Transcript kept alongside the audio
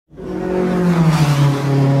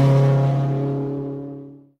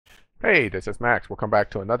Hey, this is Max. Welcome back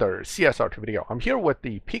to another CSR video. I'm here with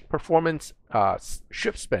the peak performance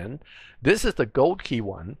shift spin. This is the gold key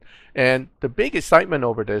one. And the big excitement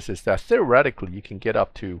over this is that theoretically you can get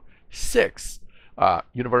up to 6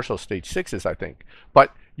 universal stage 6s, I think.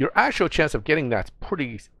 But your actual chance of getting that's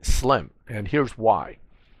pretty slim. And here's why.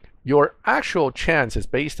 Your actual chance is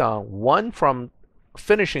based on one from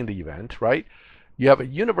finishing the event, right? You have a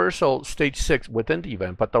universal stage 6 within the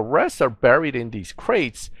event, but the rest are buried in these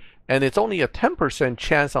crates, and it's only a 10%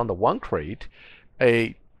 chance on the one crate,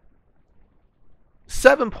 a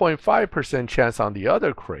 7.5% chance on the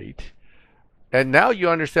other crate. And now you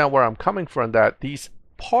understand where I'm coming from, that these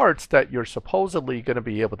parts that you're supposedly going to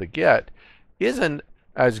be able to get isn't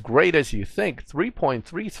as great as you think.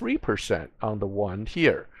 3.33% on the one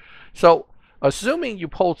here. So assuming you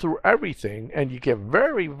pull through everything and you get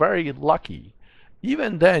very, very lucky,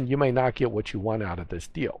 even then you may not get what you want out of this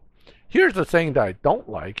deal. Here's the thing that I don't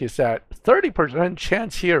like is that 30%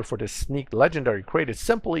 chance here for this sneak legendary crate is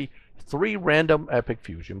simply 3 random epic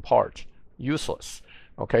fusion parts. Useless.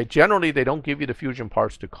 Okay, generally they don't give you the fusion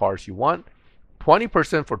parts to cars you want.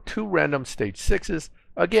 20% for 2 random stage 6s.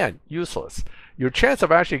 Again, useless. Your chance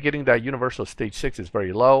of actually getting that universal stage 6 is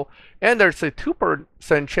very low, and there's a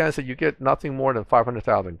 2% chance that you get nothing more than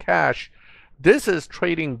 500,000 cash. This is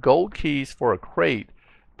trading gold keys for a crate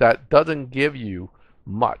that doesn't give you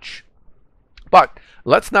much. But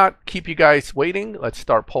let's not keep you guys waiting. Let's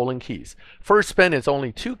start pulling keys. First spin is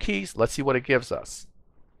only 2 keys. Let's see what it gives us.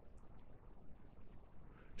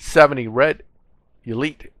 70 red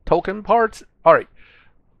elite token parts. All right,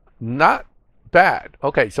 not bad.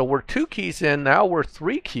 Okay, so we're 2 keys in. Now we're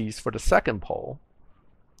 3 keys for the second pull.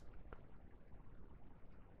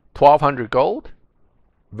 1,200 gold.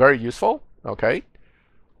 Very useful. Okay.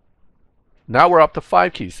 Now we're up to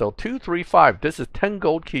 5 keys. So 2, 3, 5. This is 10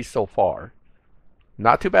 gold keys so far.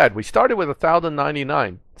 Not too bad. We started with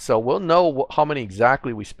 1,099. So we'll know how many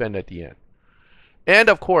exactly we spend at the end. And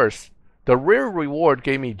of course, the rare reward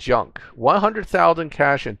gave me junk. 100,000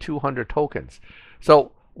 cash and 200 tokens.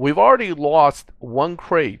 So we've already lost 1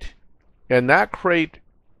 crate. And that crate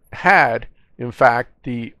had, in fact,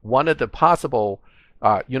 one of the possible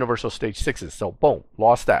universal stage 6s. So boom,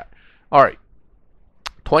 lost that. All right,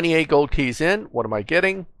 28 gold keys in. What am I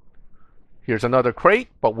getting? Here's another crate,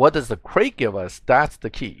 but what does the crate give us? That's the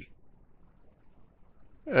key.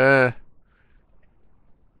 Well,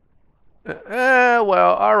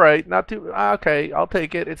 all right, not too. Okay, I'll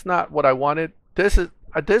take it. It's not what I wanted. This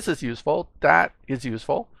is useful. That is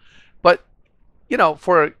useful, but you know,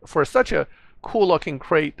 for such a cool-looking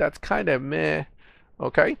crate, that's kind of meh.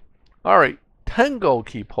 Okay, all right, 10 gold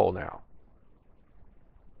key pull now.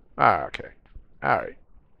 Okay. All right.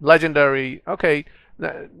 Legendary. Okay.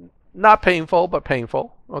 Not painful, but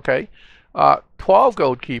painful. Okay. 12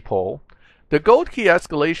 gold key pull. The gold key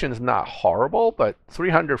escalation is not horrible, but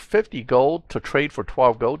 350 gold to trade for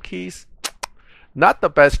 12 gold keys, not the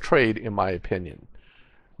best trade in my opinion.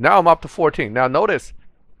 Now I'm up to 14. Now notice,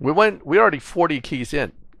 we already 40 keys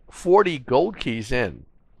in. 40 gold keys in.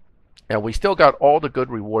 And we still got all the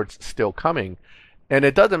good rewards still coming. And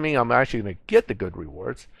it doesn't mean I'm actually going to get the good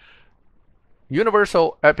rewards.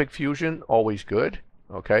 Universal Epic Fusion, always good.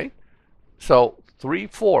 Okay. So 3,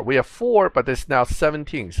 4. We have 4, but it's now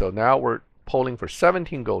 17. So now we're polling for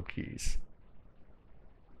 17 gold keys.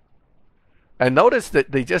 And notice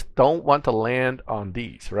that they just don't want to land on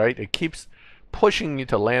these, right? It keeps pushing you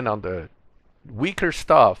to land on the weaker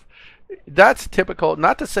stuff. That's typical.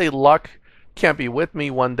 Not to say luck can't be with me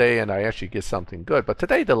one day and I actually get something good, but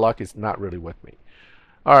today the luck is not really with me.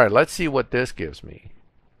 All right, let's see what this gives me.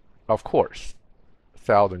 Of course,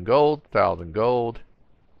 1,000 gold, 1,000 gold,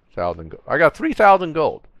 1,000 gold. I got 3,000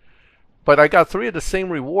 gold, but I got 3 of the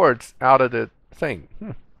same rewards out of the thing.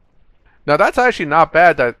 Now that's actually not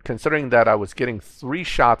bad, that considering that I was getting 3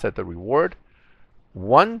 shots at the reward.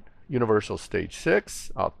 1 universal stage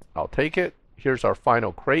 6. I'll take it. Here's our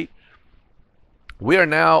final crate. We are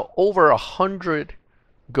now over 100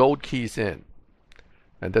 gold keys in.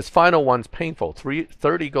 And this final one's painful.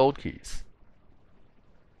 30 gold keys.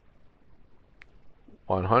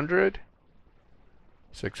 100.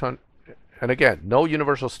 600. And again, no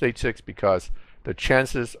universal stage 6 because the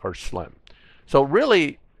chances are slim. So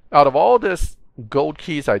really, out of all this gold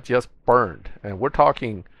keys I just burned, and we're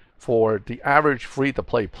talking for the average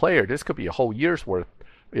free-to-play player, this could be a whole year's worth,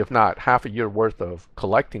 if not half a year worth of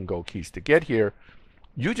collecting gold keys to get here.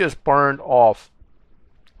 You just burned off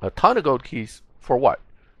a ton of gold keys for what?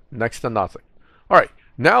 Next to nothing. All right,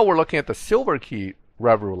 now we're looking at the silver key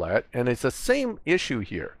Rev Roulette, and it's the same issue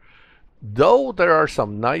here. Though there are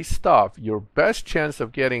some nice stuff, your best chance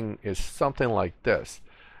of getting is something like this.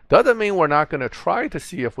 Doesn't mean we're not going to try to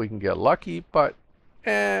see if we can get lucky, but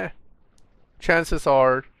chances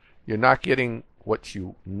are you're not getting what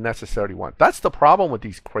you necessarily want. That's the problem with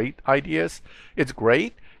these crate ideas. It's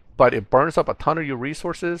great, but it burns up a ton of your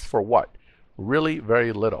resources for what? Really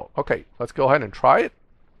very little. Okay, let's go ahead and try it.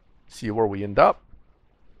 See where we end up.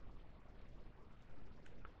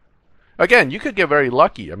 Again, you could get very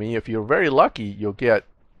lucky. I mean, if you're very lucky, you'll get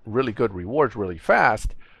really good rewards really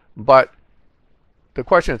fast. But the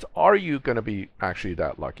question is, are you going to be actually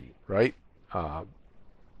that lucky, right?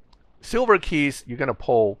 Silver keys, you're going to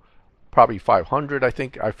pull probably 500, I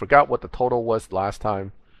think. I forgot what the total was last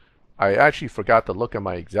time. I actually forgot to look at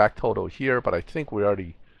my exact total here, but I think we're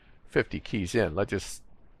already 50 keys in. Let's just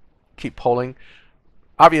keep pulling.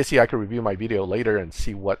 Obviously, I could review my video later and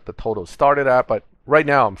see what the total started at, but right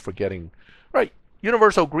now I'm forgetting. Right,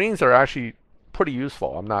 universal greens are actually pretty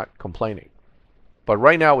useful. I'm not complaining. But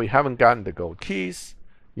right now we haven't gotten the gold keys,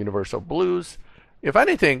 universal blues. If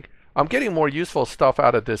anything, I'm getting more useful stuff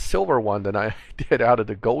out of this silver one than I did out of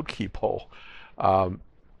the gold key pull.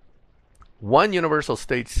 One universal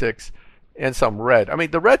stage 6 and some red. I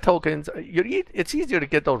mean, the red tokens, it's easier to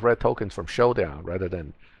get those red tokens from Showdown rather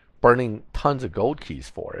than burning tons of gold keys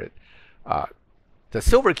for it. The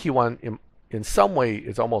silver key one, in some way,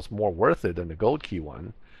 is almost more worth it than the gold key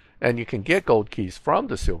one. And you can get gold keys from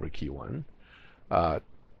the silver key one.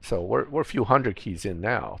 So we're a few hundred keys in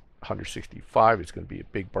now. 165 is going to be a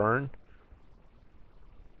big burn.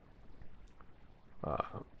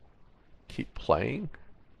 Keep playing.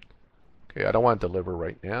 Okay, I don't want to deliver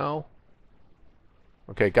right now.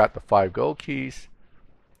 Okay, got the 5 gold keys.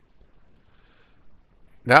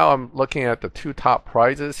 Now I'm looking at the 2 top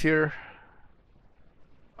prizes here.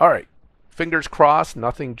 All right, fingers crossed,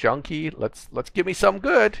 nothing junky. Let's give me some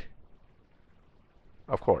good.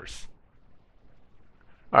 Of course.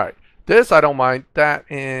 All right, this I don't mind. That,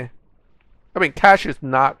 I mean, cash is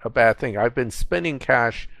not a bad thing. I've been spending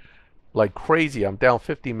cash like crazy. I'm down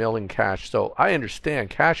 50 million cash, so I understand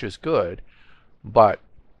cash is good, but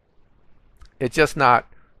it's just not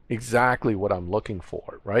exactly what I'm looking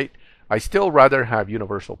for, right? I still rather have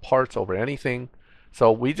universal parts over anything.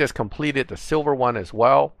 So we just completed the silver one as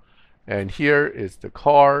well, and here is the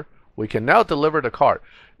car. We can now deliver the car.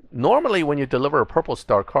 Normally when you deliver a purple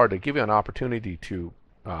star car, they give you an opportunity to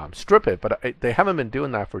strip it, but they haven't been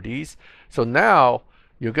doing that for these. So now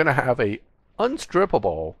you're going to have a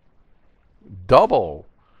unstrippable double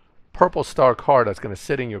purple star car that's going to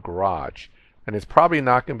sit in your garage, and it's probably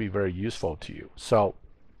not going to be very useful to you. So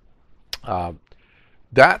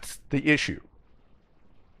that's the issue.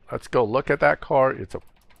 Let's go look at that car. It's a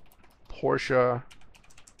Porsche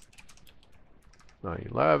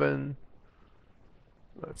 911.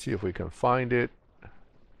 Let's see if we can find it.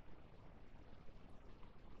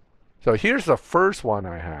 So here's the first one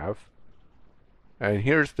I have, and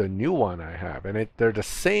here's the new one I have, and they're the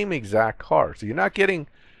same exact car. So you're not getting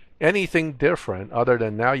anything different other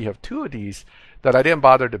than now you have 2 of these that I didn't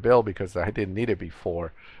bother to build because I didn't need it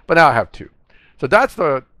before, but now I have 2. So that's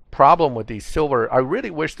the problem with these silver. I really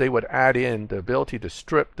wish they would add in the ability to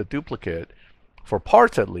strip the duplicate for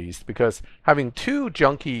parts at least, because having 2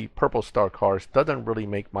 junky purple star cars doesn't really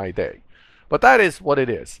make my day. But that is what it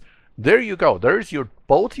is. There you go. There's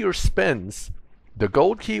both your spins, the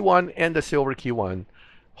gold key one and the silver key one.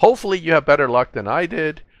 Hopefully you have better luck than I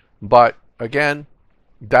did, but again,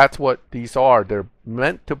 that's what these are. They're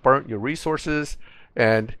meant to burn your resources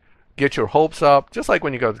and get your hopes up. Just like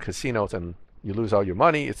when you go to casinos and you lose all your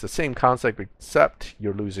money, it's the same concept, except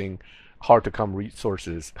you're losing hard to come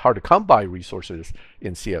by resources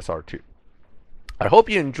in CSR 2. I hope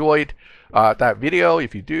you enjoyed that video.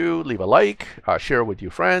 If you do, leave a like, share it with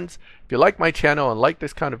your friends. If you like my channel and like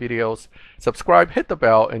this kind of videos, subscribe, hit the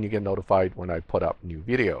bell, and you get notified when I put up new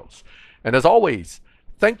videos. And as always,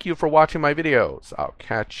 thank you for watching my videos. I'll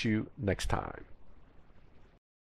catch you next time.